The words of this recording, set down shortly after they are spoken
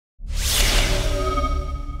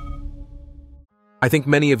I think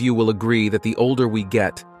many of you will agree that the older we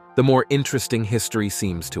get, the more interesting history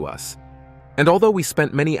seems to us. And although we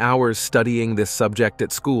spent many hours studying this subject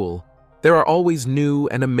at school, there are always new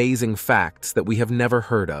and amazing facts that we have never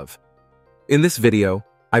heard of. In this video,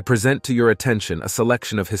 I present to your attention a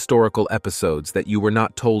selection of historical episodes that you were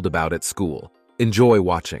not told about at school. Enjoy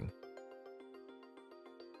watching.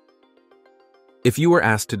 If you were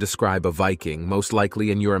asked to describe a Viking, most likely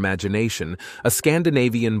in your imagination, a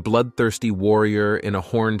Scandinavian bloodthirsty warrior in a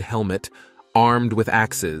horned helmet, armed with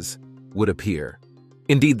axes, would appear.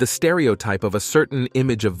 Indeed, the stereotype of a certain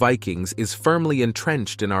image of Vikings is firmly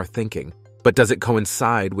entrenched in our thinking, but does it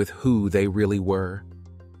coincide with who they really were?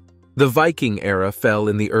 The Viking era fell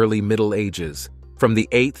in the early Middle Ages, from the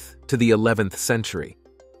 8th to the 11th century.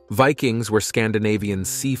 Vikings were Scandinavian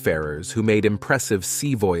seafarers who made impressive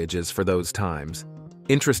sea voyages for those times.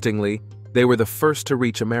 Interestingly, they were the first to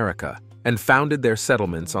reach America and founded their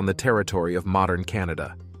settlements on the territory of modern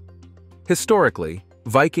Canada. Historically,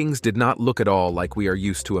 Vikings did not look at all like we are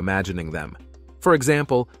used to imagining them. For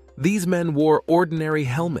example, these men wore ordinary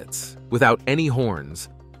helmets without any horns.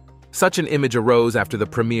 Such an image arose after the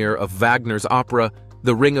premiere of Wagner's opera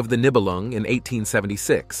The Ring of the Nibelung in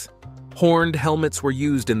 1876. Horned helmets were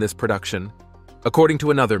used in this production. According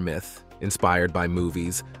to another myth, inspired by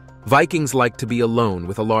movies, Vikings liked to be alone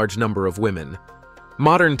with a large number of women.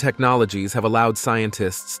 Modern technologies have allowed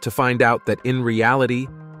scientists to find out that in reality,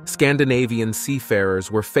 Scandinavian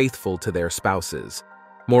seafarers were faithful to their spouses.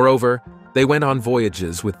 Moreover, they went on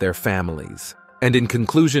voyages with their families. And in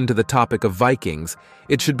conclusion to the topic of Vikings,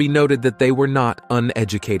 it should be noted that they were not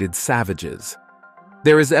uneducated savages.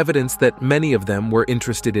 There is evidence that many of them were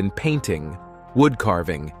interested in painting, wood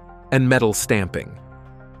carving, and metal stamping.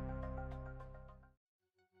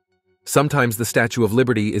 Sometimes the Statue of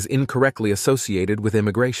Liberty is incorrectly associated with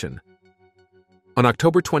immigration. On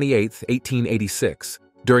October 28, 1886,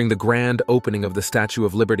 during the grand opening of the Statue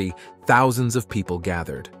of Liberty, thousands of people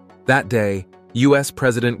gathered. That day, U.S.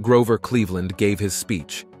 President Grover Cleveland gave his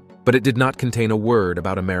speech, but it did not contain a word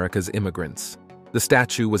about America's immigrants. The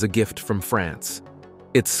statue was a gift from France.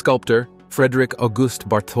 Its sculptor, Frederick Auguste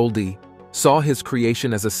Bartholdi, saw his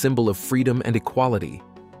creation as a symbol of freedom and equality,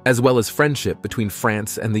 as well as friendship between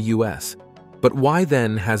France and the U.S. But why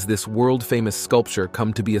then has this world-famous sculpture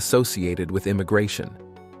come to be associated with immigration?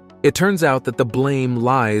 It turns out that the blame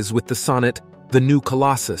lies with the sonnet The New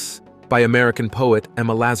Colossus by American poet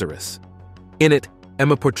Emma Lazarus. In it,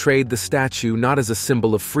 Emma portrayed the statue not as a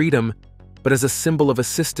symbol of freedom, but as a symbol of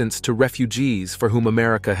assistance to refugees for whom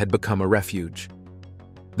America had become a refuge.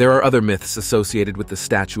 There are other myths associated with the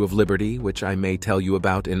Statue of Liberty, which I may tell you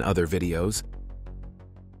about in other videos.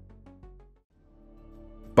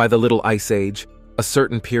 By the Little Ice Age, a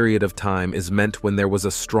certain period of time is meant when there was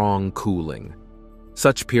a strong cooling.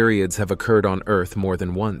 Such periods have occurred on Earth more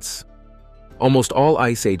than once. Almost all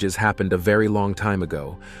ice ages happened a very long time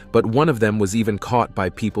ago, but one of them was even caught by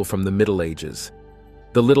people from the Middle Ages.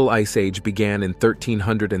 The Little Ice Age began in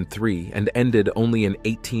 1303 and ended only in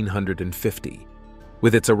 1850.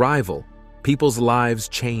 With its arrival, people's lives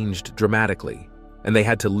changed dramatically, and they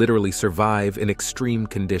had to literally survive in extreme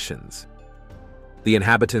conditions. The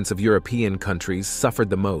inhabitants of European countries suffered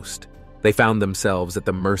the most. They found themselves at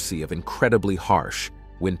the mercy of incredibly harsh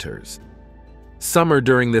winters. Summer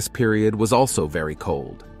during this period was also very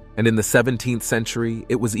cold, and in the 17th century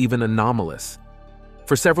it was even anomalous.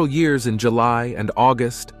 For several years in July and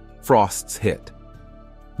August, frosts hit.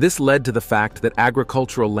 This led to the fact that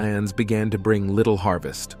agricultural lands began to bring little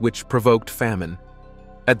harvest, which provoked famine.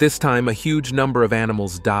 At this time, a huge number of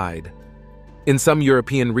animals died. In some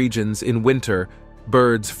European regions, in winter,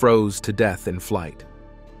 birds froze to death in flight.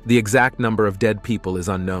 The exact number of dead people is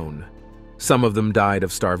unknown. Some of them died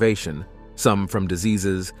of starvation, some from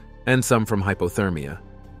diseases, and some from hypothermia.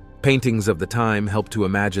 Paintings of the time help to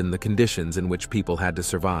imagine the conditions in which people had to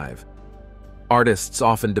survive. Artists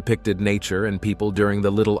often depicted nature and people during the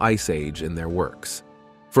Little Ice Age in their works.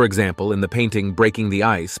 For example, in the painting Breaking the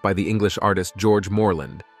Ice by the English artist George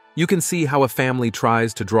Morland, you can see how a family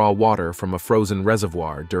tries to draw water from a frozen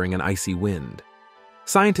reservoir during an icy wind.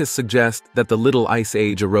 Scientists suggest that the Little Ice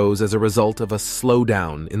Age arose as a result of a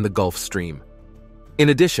slowdown in the Gulf Stream. In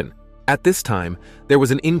addition, at this time, there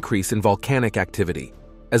was an increase in volcanic activity,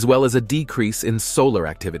 as well as a decrease in solar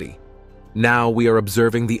activity. Now we are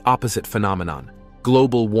observing the opposite phenomenon,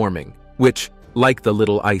 global warming, which, like the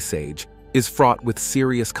Little Ice Age, is fraught with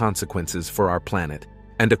serious consequences for our planet,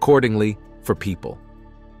 and accordingly, for people.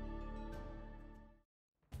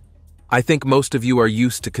 I think most of you are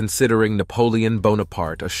used to considering Napoleon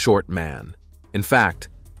Bonaparte a short man. In fact,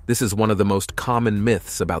 this is one of the most common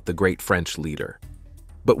myths about the great French leader.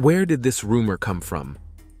 But where did this rumor come from?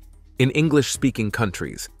 In English-speaking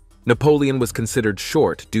countries, Napoleon was considered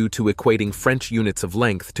short due to equating French units of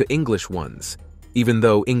length to English ones, even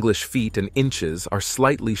though English feet and inches are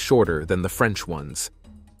slightly shorter than the French ones.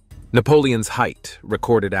 Napoleon's height,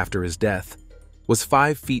 recorded after his death, was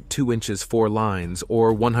 5 feet 2 inches 4 lines,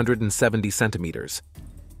 or 170 centimeters.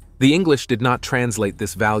 The English did not translate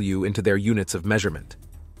this value into their units of measurement,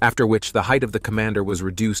 after which the height of the commander was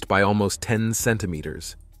reduced by almost 10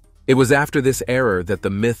 centimeters. It was after this error that the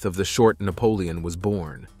myth of the short Napoleon was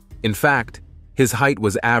born. In fact, his height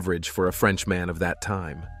was average for a French man of that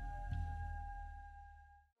time.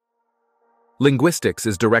 Linguistics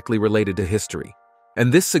is directly related to history,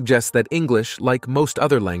 and this suggests that English, like most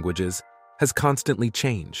other languages, has constantly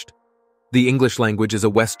changed. The English language is a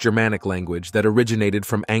West Germanic language that originated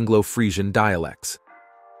from Anglo-Frisian dialects.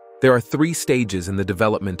 There are 3 stages in the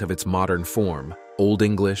development of its modern form: Old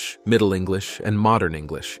English, Middle English, and Modern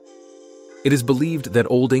English. It is believed that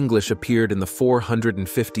Old English appeared in the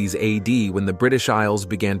 450s AD when the British Isles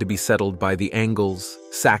began to be settled by the Angles,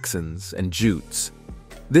 Saxons, and Jutes.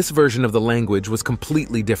 This version of the language was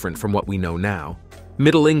completely different from what we know now.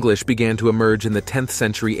 Middle English began to emerge in the 10th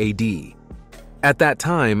century AD. At that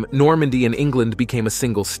time, Normandy and England became a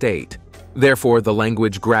single state. Therefore, the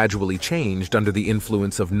language gradually changed under the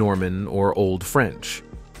influence of Norman or Old French.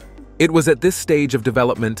 It was at this stage of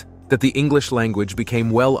development that the English language became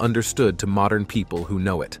well understood to modern people who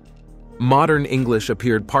know it. Modern English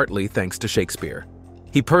appeared partly thanks to Shakespeare.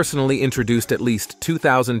 He personally introduced at least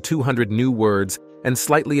 2,200 new words and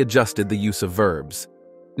slightly adjusted the use of verbs.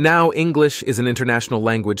 Now, English is an international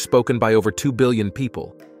language spoken by over 2 billion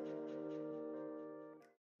people.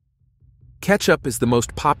 Ketchup is the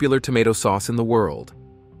most popular tomato sauce in the world.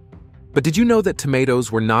 But did you know that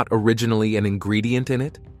tomatoes were not originally an ingredient in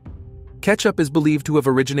it? Ketchup is believed to have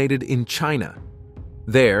originated in China.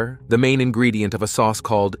 There, the main ingredient of a sauce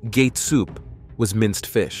called gate soup was minced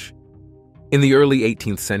fish. In the early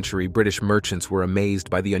 18th century, British merchants were amazed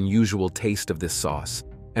by the unusual taste of this sauce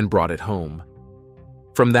and brought it home.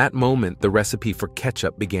 From that moment, the recipe for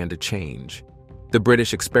ketchup began to change. The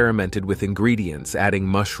British experimented with ingredients, adding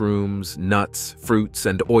mushrooms, nuts, fruits,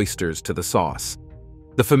 and oysters to the sauce.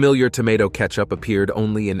 The familiar tomato ketchup appeared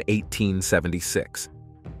only in 1876.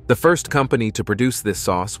 The first company to produce this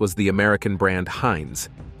sauce was the American brand Heinz.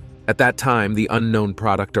 At that time, the unknown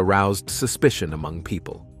product aroused suspicion among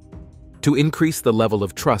people. To increase the level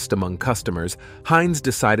of trust among customers, Heinz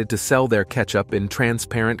decided to sell their ketchup in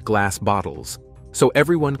transparent glass bottles, so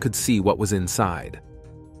everyone could see what was inside.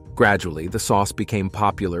 Gradually, the sauce became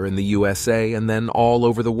popular in the USA and then all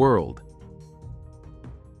over the world.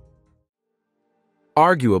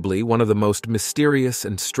 Arguably, one of the most mysterious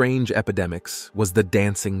and strange epidemics was the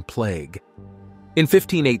dancing plague. In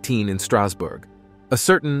 1518 in Strasbourg, a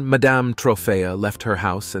certain Madame Trophea left her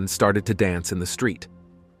house and started to dance in the street.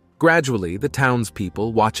 Gradually, the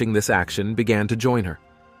townspeople watching this action began to join her.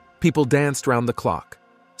 People danced round the clock.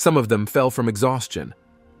 Some of them fell from exhaustion,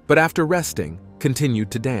 but after resting, continued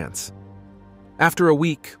to dance. After a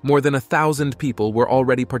week, more than 1,000 people were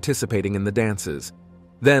already participating in the dances.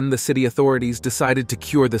 Then the city authorities decided to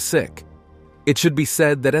cure the sick. It should be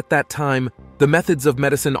said that at that time, the methods of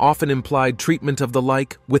medicine often implied treatment of the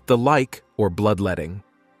like with the like, or bloodletting.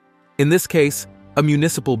 In this case, a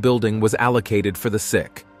municipal building was allocated for the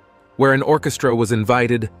sick, where an orchestra was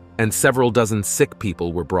invited and several dozen sick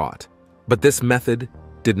people were brought. But this method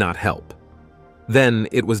did not help. Then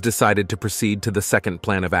it was decided to proceed to the second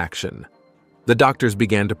plan of action. The doctors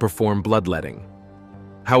began to perform bloodletting.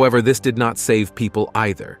 However, this did not save people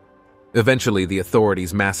either. Eventually, the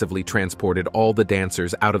authorities massively transported all the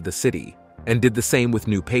dancers out of the city and did the same with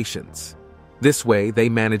new patients. This way, they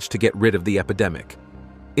managed to get rid of the epidemic.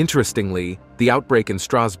 Interestingly, the outbreak in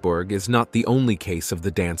Strasbourg is not the only case of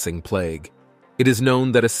the dancing plague. It is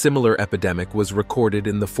known that a similar epidemic was recorded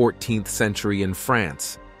in the 14th century in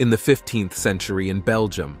France, in the 15th century in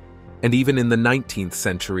Belgium, and even in the 19th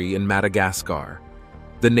century in Madagascar.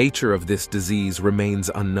 The nature of this disease remains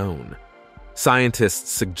unknown. Scientists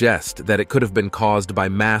suggest that it could have been caused by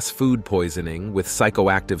mass food poisoning with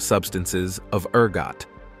psychoactive substances of ergot.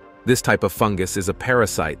 This type of fungus is a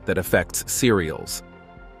parasite that affects cereals.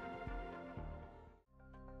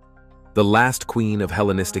 The last queen of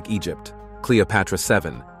Hellenistic Egypt, Cleopatra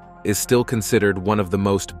VII, is still considered one of the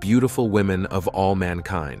most beautiful women of all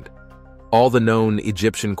mankind. All the known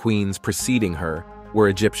Egyptian queens preceding her were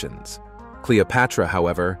Egyptians. Cleopatra,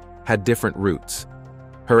 however, had different roots.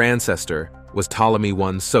 Her ancestor was Ptolemy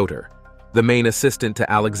I Soter, the main assistant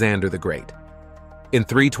to Alexander the Great. In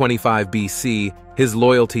 325 BC, his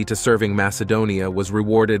loyalty to serving Macedonia was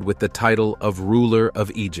rewarded with the title of ruler of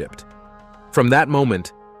Egypt. From that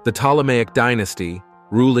moment, the Ptolemaic dynasty,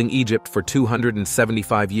 ruling Egypt for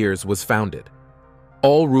 275 years, was founded.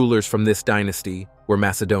 All rulers from this dynasty were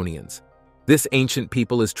Macedonians. This ancient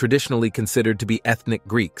people is traditionally considered to be ethnic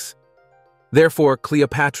Greeks. Therefore,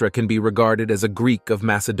 Cleopatra can be regarded as a Greek of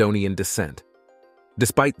Macedonian descent.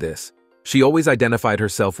 Despite this, she always identified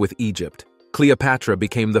herself with Egypt. Cleopatra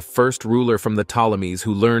became the first ruler from the Ptolemies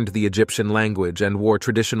who learned the Egyptian language and wore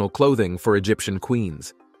traditional clothing for Egyptian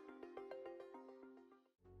queens.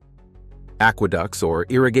 Aqueducts, or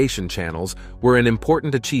irrigation channels, were an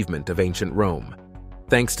important achievement of ancient Rome.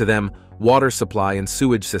 Thanks to them, water supply and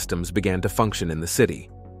sewage systems began to function in the city.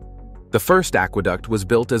 The first aqueduct was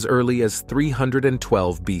built as early as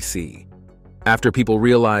 312 BC. After people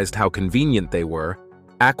realized how convenient they were,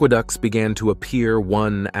 aqueducts began to appear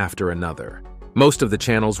one after another. Most of the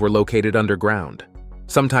channels were located underground.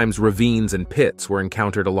 Sometimes ravines and pits were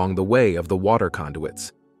encountered along the way of the water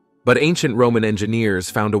conduits. But ancient Roman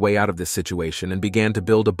engineers found a way out of this situation and began to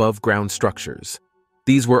build above-ground structures.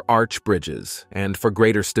 These were arch bridges, and for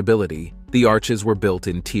greater stability, the arches were built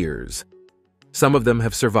in tiers. Some of them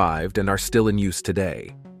have survived and are still in use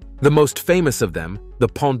today. The most famous of them, the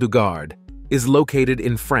Pont du Gard, is located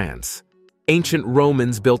in France. Ancient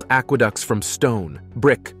Romans built aqueducts from stone,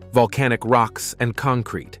 brick, volcanic rocks, and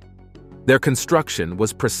concrete. Their construction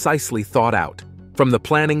was precisely thought out, from the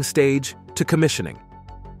planning stage to commissioning.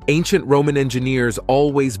 Ancient Roman engineers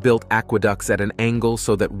always built aqueducts at an angle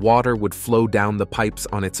so that water would flow down the pipes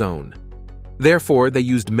on its own. Therefore, they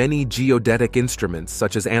used many geodetic instruments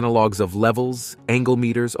such as analogs of levels, angle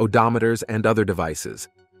meters, odometers, and other devices.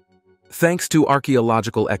 Thanks to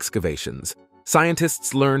archaeological excavations,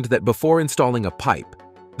 scientists learned that before installing a pipe,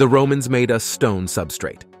 the Romans made a stone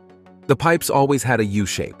substrate. The pipes always had a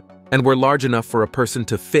U-shape and were large enough for a person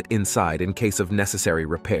to fit inside in case of necessary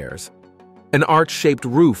repairs. An arch-shaped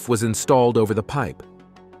roof was installed over the pipe.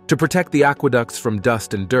 To protect the aqueducts from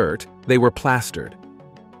dust and dirt, they were plastered.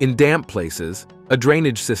 In damp places, a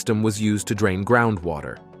drainage system was used to drain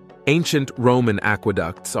groundwater. Ancient Roman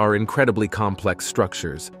aqueducts are incredibly complex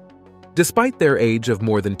structures. Despite their age of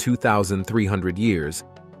more than 2,300 years,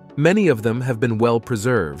 many of them have been well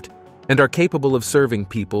preserved and are capable of serving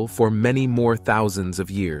people for many more thousands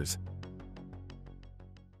of years.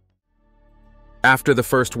 After the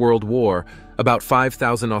First World War, about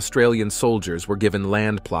 5,000 Australian soldiers were given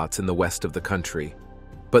land plots in the west of the country.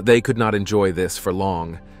 But they could not enjoy this for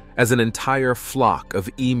long, as an entire flock of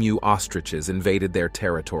emu ostriches invaded their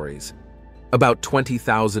territories. About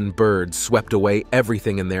 20,000 birds swept away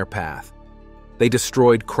everything in their path. They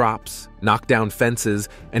destroyed crops, knocked down fences,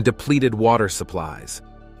 and depleted water supplies.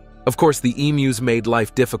 Of course, the emus made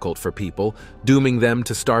life difficult for people, dooming them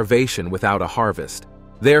to starvation without a harvest.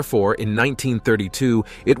 Therefore, in 1932,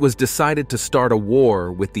 it was decided to start a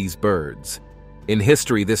war with these birds. In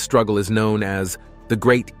history, this struggle is known as the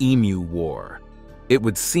Great Emu War. It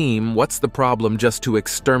would seem, what's the problem just to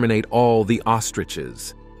exterminate all the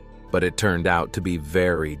ostriches? But it turned out to be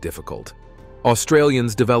very difficult.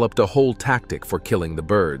 Australians developed a whole tactic for killing the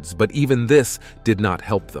birds, but even this did not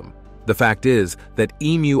help them. The fact is that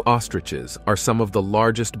emu ostriches are some of the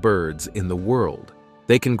largest birds in the world.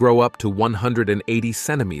 They can grow up to 180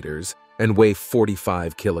 centimeters and weigh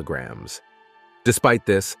 45 kilograms. Despite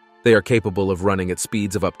this, they are capable of running at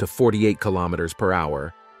speeds of up to 48 kilometers per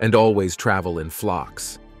hour and always travel in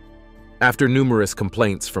flocks. After numerous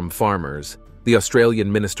complaints from farmers, the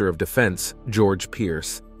Australian Minister of Defence, George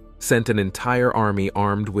Pearce, sent an entire army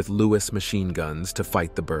armed with Lewis machine guns to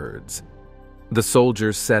fight the birds. The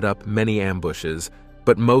soldiers set up many ambushes,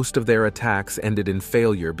 but most of their attacks ended in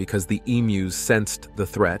failure because the emus sensed the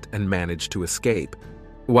threat and managed to escape,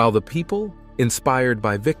 while the people, inspired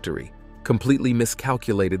by victory, completely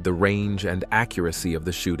miscalculated the range and accuracy of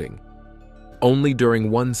the shooting. Only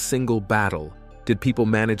during one single battle did people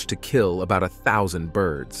manage to kill about 1,000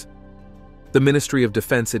 birds. The Ministry of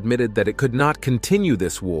Defense admitted that it could not continue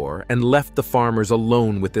this war and left the farmers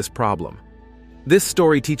alone with this problem. This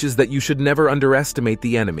story teaches that you should never underestimate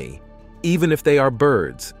the enemy, even if they are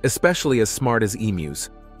birds, especially as smart as emus.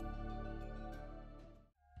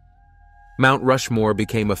 Mount Rushmore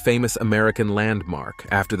became a famous American landmark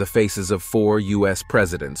after the faces of 4 U.S.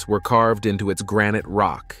 presidents were carved into its granite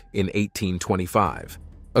rock in 1825,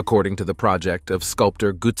 according to the project of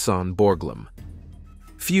sculptor Gutzon Borglum.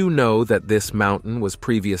 Few know that this mountain was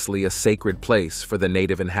previously a sacred place for the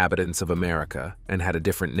native inhabitants of America and had a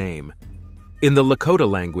different name. In the Lakota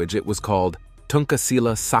language, it was called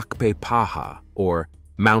Tunkasila Sakpe Paha, or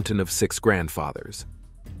Mountain of Six Grandfathers.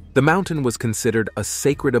 The mountain was considered a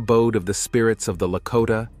sacred abode of the spirits of the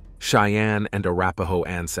Lakota, Cheyenne, and Arapaho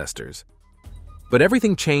ancestors. But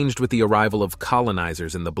everything changed with the arrival of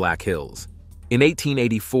colonizers in the Black Hills. In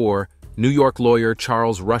 1884, New York lawyer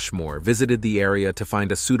Charles Rushmore visited the area to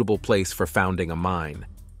find a suitable place for founding a mine.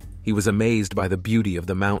 He was amazed by the beauty of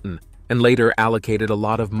the mountain and later allocated a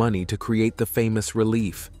lot of money to create the famous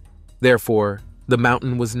relief. Therefore, the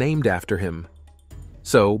mountain was named after him.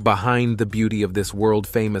 So, behind the beauty of this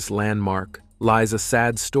world-famous landmark lies a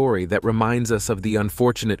sad story that reminds us of the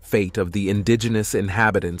unfortunate fate of the indigenous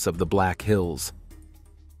inhabitants of the Black Hills.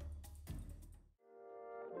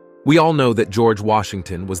 We all know that George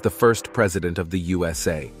Washington was the first president of the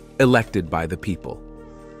USA, elected by the people.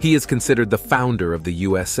 He is considered the founder of the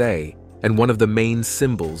USA and one of the main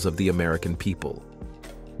symbols of the American people.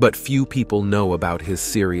 But few people know about his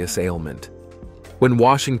serious ailment. When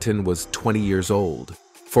Washington was 20 years old,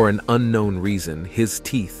 for an unknown reason, his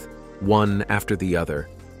teeth, one after the other,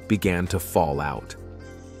 began to fall out.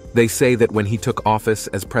 They say that when he took office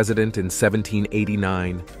as president in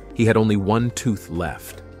 1789, he had only one tooth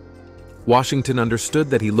left. Washington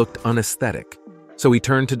understood that he looked unaesthetic, so he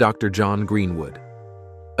turned to Dr. John Greenwood.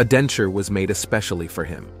 A denture was made especially for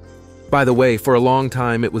him. By the way, for a long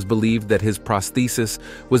time it was believed that his prosthesis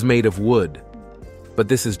was made of wood, but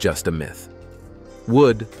this is just a myth.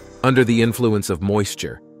 Wood, under the influence of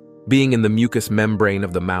moisture, being in the mucous membrane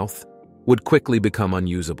of the mouth, would quickly become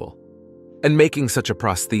unusable. And making such a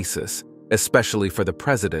prosthesis, especially for the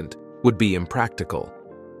president, would be impractical.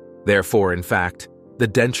 Therefore, in fact, the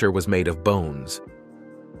denture was made of bones.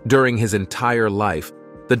 During his entire life,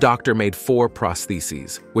 the doctor made 4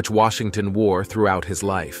 prostheses, which Washington wore throughout his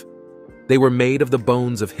life. They were made of the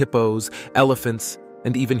bones of hippos, elephants,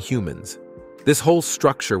 and even humans. This whole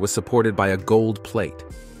structure was supported by a gold plate.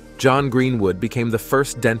 John Greenwood became the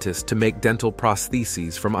first dentist to make dental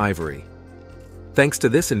prostheses from ivory. Thanks to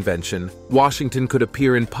this invention, Washington could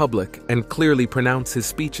appear in public and clearly pronounce his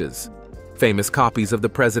speeches. Famous copies of the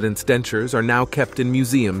president's dentures are now kept in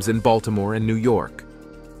museums in Baltimore and New York.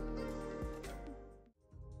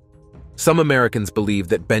 Some Americans believe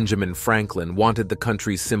that Benjamin Franklin wanted the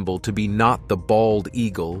country's symbol to be not the bald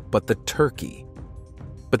eagle, but the turkey.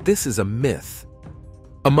 But this is a myth.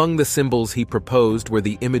 Among the symbols he proposed were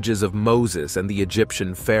the images of Moses and the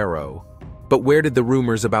Egyptian pharaoh. But where did the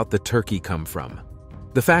rumors about the turkey come from?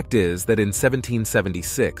 The fact is that in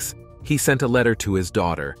 1776, he sent a letter to his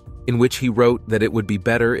daughter, in which he wrote that it would be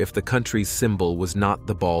better if the country's symbol was not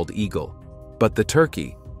the bald eagle, but the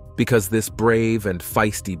turkey, because this brave and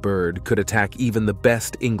feisty bird could attack even the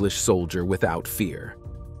best English soldier without fear.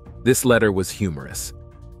 This letter was humorous.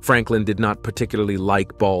 Franklin did not particularly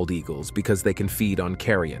like bald eagles because they can feed on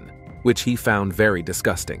carrion, which he found very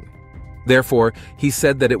disgusting. Therefore, he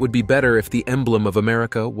said that it would be better if the emblem of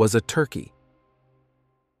America was a turkey.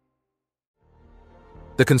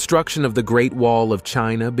 The construction of the Great Wall of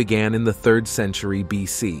China began in the 3rd century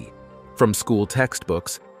BC. From school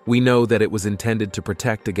textbooks, we know that it was intended to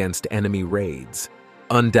protect against enemy raids.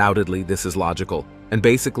 Undoubtedly, this is logical, and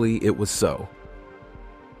basically it was so.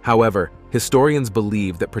 However, historians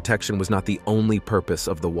believe that protection was not the only purpose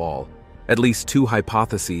of the wall. At least 2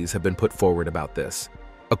 hypotheses have been put forward about this.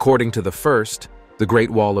 According to the first, the Great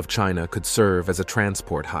Wall of China could serve as a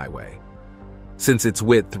transport highway. Since its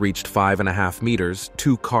width reached 5.5 meters,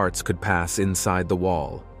 2 carts could pass inside the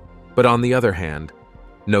wall. But on the other hand,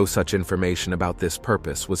 no such information about this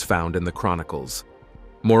purpose was found in the chronicles.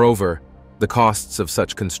 Moreover, the costs of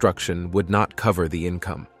such construction would not cover the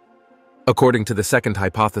income. According to the second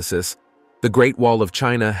hypothesis, the Great Wall of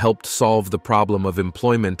China helped solve the problem of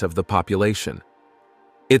employment of the population.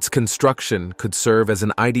 Its construction could serve as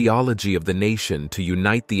an ideology of the nation to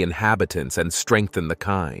unite the inhabitants and strengthen the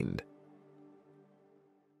kind.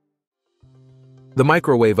 The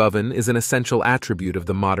microwave oven is an essential attribute of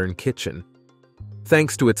the modern kitchen.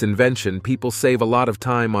 Thanks to its invention, people save a lot of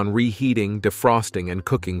time on reheating, defrosting, and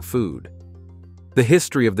cooking food. The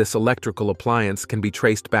history of this electrical appliance can be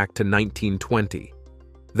traced back to 1920.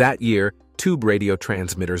 That year, tube radio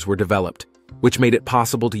transmitters were developed, which made it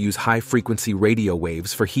possible to use high-frequency radio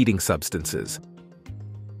waves for heating substances.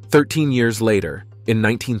 13 years later, in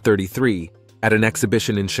 1933, at an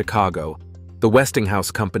exhibition in Chicago, the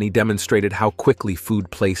Westinghouse Company demonstrated how quickly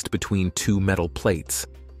food placed between 2 metal plates,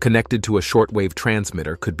 connected to a shortwave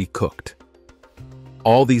transmitter, could be cooked.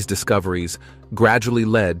 All these discoveries gradually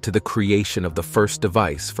led to the creation of the first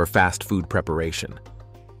device for fast food preparation.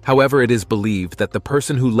 However, it is believed that the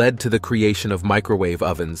person who led to the creation of microwave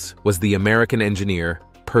ovens was the American engineer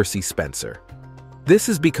Percy Spencer. This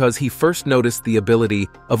is because he first noticed the ability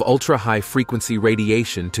of ultra-high frequency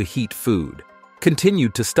radiation to heat food.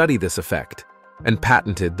 continued to study this effect and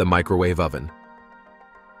patented the microwave oven.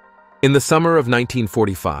 In the summer of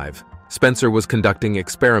 1945, Spencer was conducting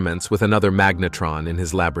experiments with another magnetron in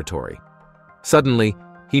his laboratory. Suddenly,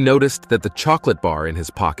 he noticed that the chocolate bar in his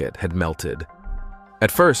pocket had melted.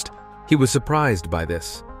 At first, he was surprised by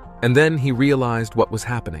this, and then he realized what was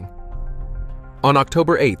happening. On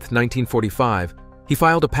October 8, 1945, he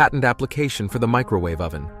filed a patent application for the microwave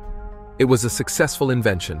oven. It was a successful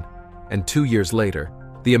invention, and 2 years later,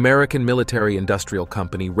 the American military-industrial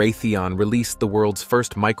company Raytheon released the world's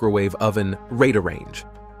first microwave oven, Radarange.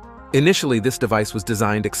 Initially, this device was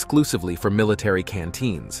designed exclusively for military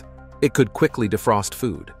canteens. It could quickly defrost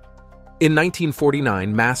food. In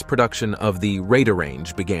 1949, mass production of the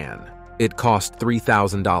Radarange began. It cost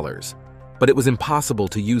 $3,000, but it was impossible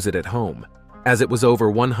to use it at home, as it was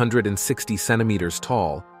over 160 centimeters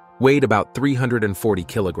tall, weighed about 340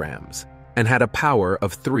 kilograms, and had a power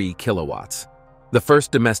of 3 kilowatts. The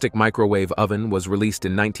first domestic microwave oven was released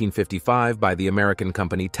in 1955 by the American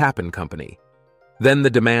company Tappan Company. Then the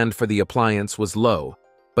demand for the appliance was low,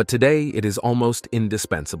 but today it is almost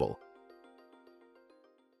indispensable.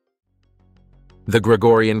 The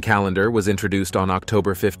Gregorian calendar was introduced on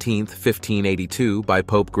October 15, 1582 by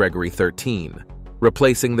Pope Gregory XIII,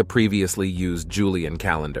 replacing the previously used Julian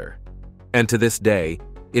calendar. And to this day,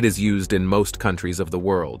 it is used in most countries of the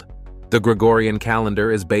world. The Gregorian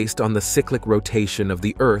calendar is based on the cyclic rotation of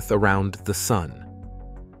the Earth around the Sun.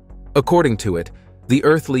 According to it, the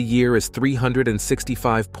earthly year is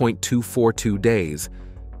 365.242 days,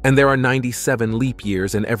 and there are 97 leap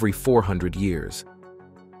years in every 400 years.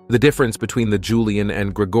 The difference between the Julian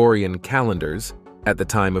and Gregorian calendars, at the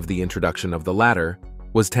time of the introduction of the latter,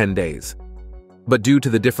 was 10 days. But due to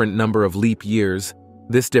the different number of leap years,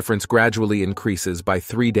 this difference gradually increases by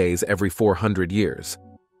 3 days every 400 years.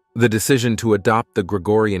 The decision to adopt the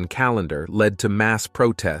Gregorian calendar led to mass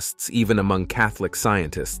protests even among Catholic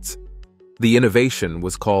scientists. The innovation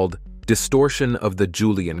was called distortion of the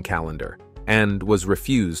Julian calendar and was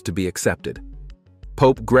refused to be accepted.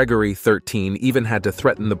 Pope Gregory XIII even had to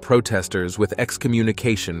threaten the protesters with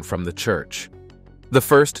excommunication from the Church. The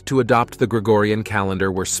first to adopt the Gregorian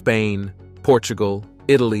calendar were Spain, Portugal,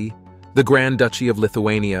 Italy, the Grand Duchy of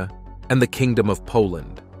Lithuania, and the Kingdom of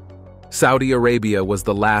Poland. Saudi Arabia was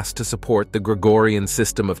the last to support the Gregorian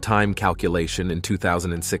system of time calculation in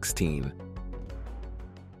 2016.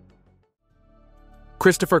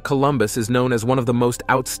 Christopher Columbus is known as one of the most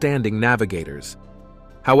outstanding navigators.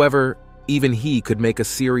 However, even he could make a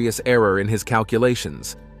serious error in his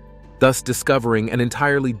calculations, thus discovering an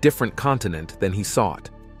entirely different continent than he sought.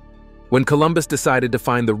 When Columbus decided to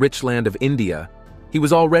find the rich land of India, he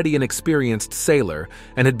was already an experienced sailor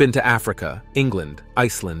and had been to Africa, England,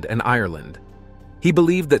 Iceland, and Ireland. He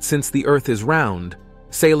believed that since the Earth is round,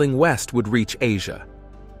 sailing west would reach Asia.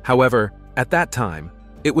 However, at that time,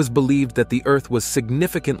 it was believed that the Earth was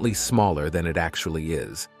significantly smaller than it actually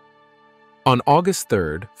is. On August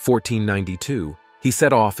 3, 1492, he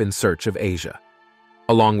set off in search of Asia.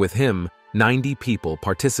 Along with him, 90 people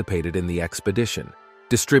participated in the expedition,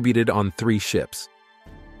 distributed on 3 ships: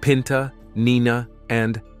 Pinta, Nina,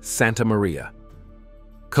 and Santa Maria.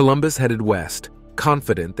 Columbus headed west,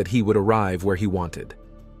 confident that he would arrive where he wanted.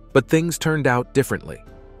 But things turned out differently.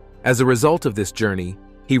 As a result of this journey,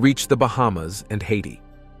 he reached the Bahamas and Haiti.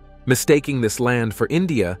 Mistaking this land for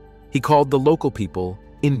India, he called the local people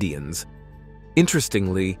Indians.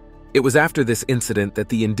 Interestingly, it was after this incident that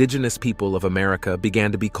the indigenous people of America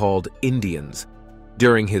began to be called Indians.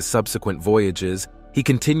 During his subsequent voyages, he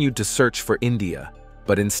continued to search for India,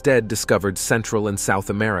 but instead discovered Central and South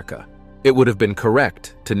America. It would have been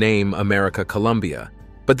correct to name America Columbia,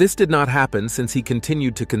 but this did not happen since he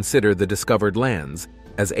continued to consider the discovered lands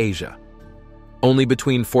as Asia. Only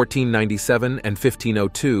between 1497 and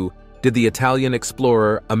 1502 did the Italian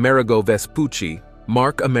explorer Amerigo Vespucci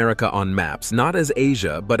mark America on maps not as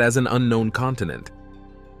Asia but as an unknown continent.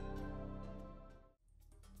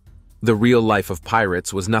 The real life of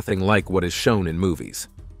pirates was nothing like what is shown in movies.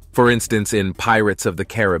 For instance, in Pirates of the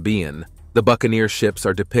Caribbean, the buccaneer ships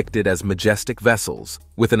are depicted as majestic vessels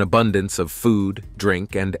with an abundance of food,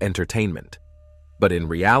 drink, and entertainment. But in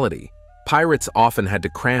reality, pirates often had to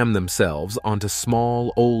cram themselves onto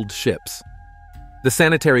small, old ships. The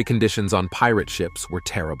sanitary conditions on pirate ships were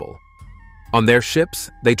terrible. On their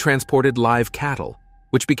ships, they transported live cattle,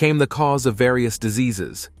 which became the cause of various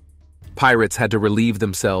diseases. Pirates had to relieve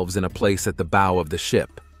themselves in a place at the bow of the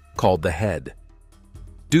ship, called the head.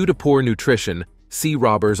 Due to poor nutrition, sea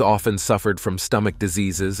robbers often suffered from stomach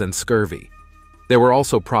diseases and scurvy. There were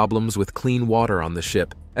also problems with clean water on the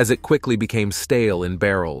ship, as it quickly became stale in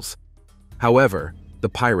barrels. However, the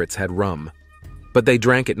pirates had rum. But they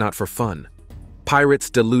drank it not for fun. Pirates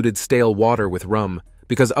diluted stale water with rum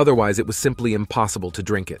because otherwise it was simply impossible to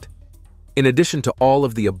drink it. In addition to all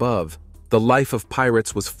of the above, the life of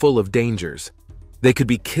pirates was full of dangers. They could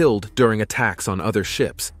be killed during attacks on other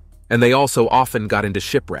ships, and they also often got into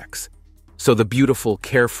shipwrecks. So the beautiful,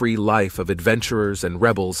 carefree life of adventurers and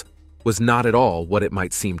rebels was not at all what it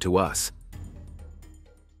might seem to us.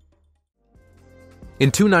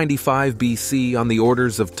 In 295 BC, on the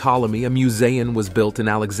orders of Ptolemy, a museum was built in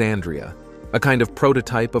Alexandria, a kind of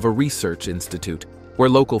prototype of a research institute where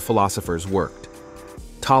local philosophers worked.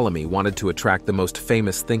 Ptolemy wanted to attract the most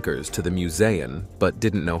famous thinkers to the museum, but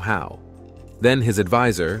didn't know how. Then his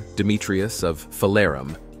advisor, Demetrius of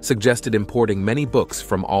Phalerum, suggested importing many books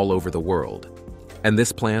from all over the world. And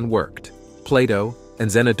this plan worked. Plato and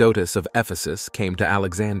Zenodotus of Ephesus came to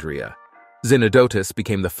Alexandria. Zenodotus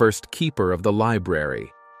became the first keeper of the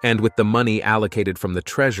library, and with the money allocated from the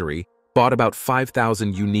treasury, bought about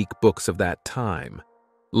 5,000 unique books of that time.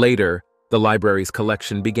 Later, the library's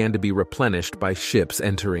collection began to be replenished by ships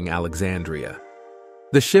entering Alexandria.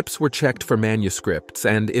 The ships were checked for manuscripts,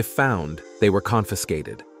 and if found, they were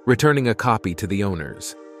confiscated, returning a copy to the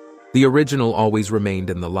owners. The original always remained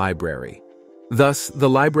in the library. Thus, the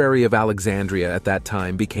Library of Alexandria at that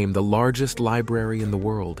time became the largest library in the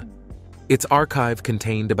world. Its archive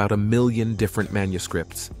contained about 1 million different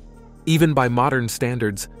manuscripts. Even by modern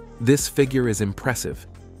standards, this figure is impressive.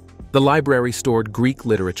 The library stored Greek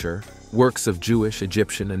literature, works of Jewish,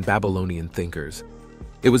 Egyptian, and Babylonian thinkers.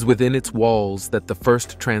 It was within its walls that the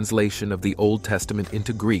first translation of the Old Testament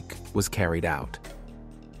into Greek was carried out.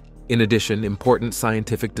 In addition, important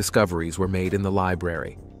scientific discoveries were made in the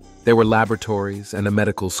library. There were laboratories and a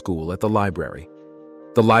medical school at the library.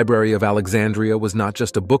 The Library of Alexandria was not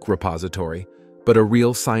just a book repository, but a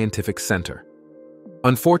real scientific center.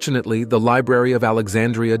 Unfortunately, the Library of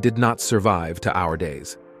Alexandria did not survive to our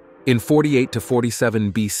days. In 48 to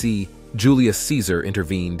 47 BC, Julius Caesar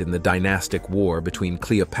intervened in the dynastic war between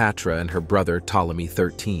Cleopatra and her brother Ptolemy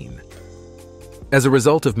XIII. As a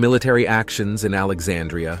result of military actions in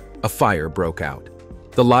Alexandria, a fire broke out.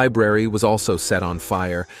 The library was also set on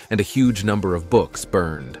fire, and a huge number of books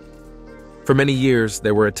burned. For many years,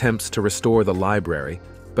 there were attempts to restore the library,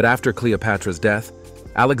 but after Cleopatra's death,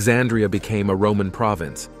 Alexandria became a Roman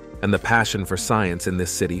province, and the passion for science in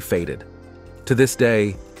this city faded. To this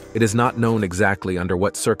day, it is not known exactly under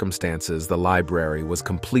what circumstances the library was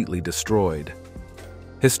completely destroyed.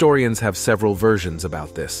 Historians have several versions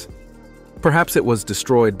about this. Perhaps it was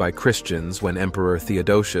destroyed by Christians when Emperor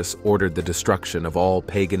Theodosius ordered the destruction of all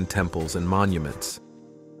pagan temples and monuments.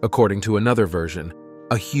 According to another version,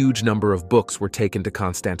 a huge number of books were taken to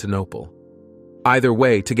Constantinople. Either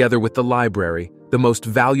way, together with the library, the most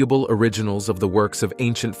valuable originals of the works of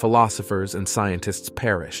ancient philosophers and scientists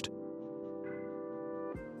perished.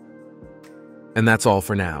 And that's all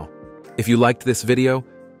for now. If you liked this video,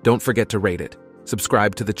 don't forget to rate it,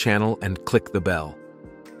 subscribe to the channel, and click the bell.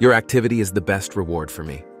 Your activity is the best reward for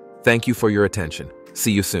me. Thank you for your attention.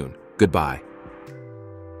 See you soon. Goodbye.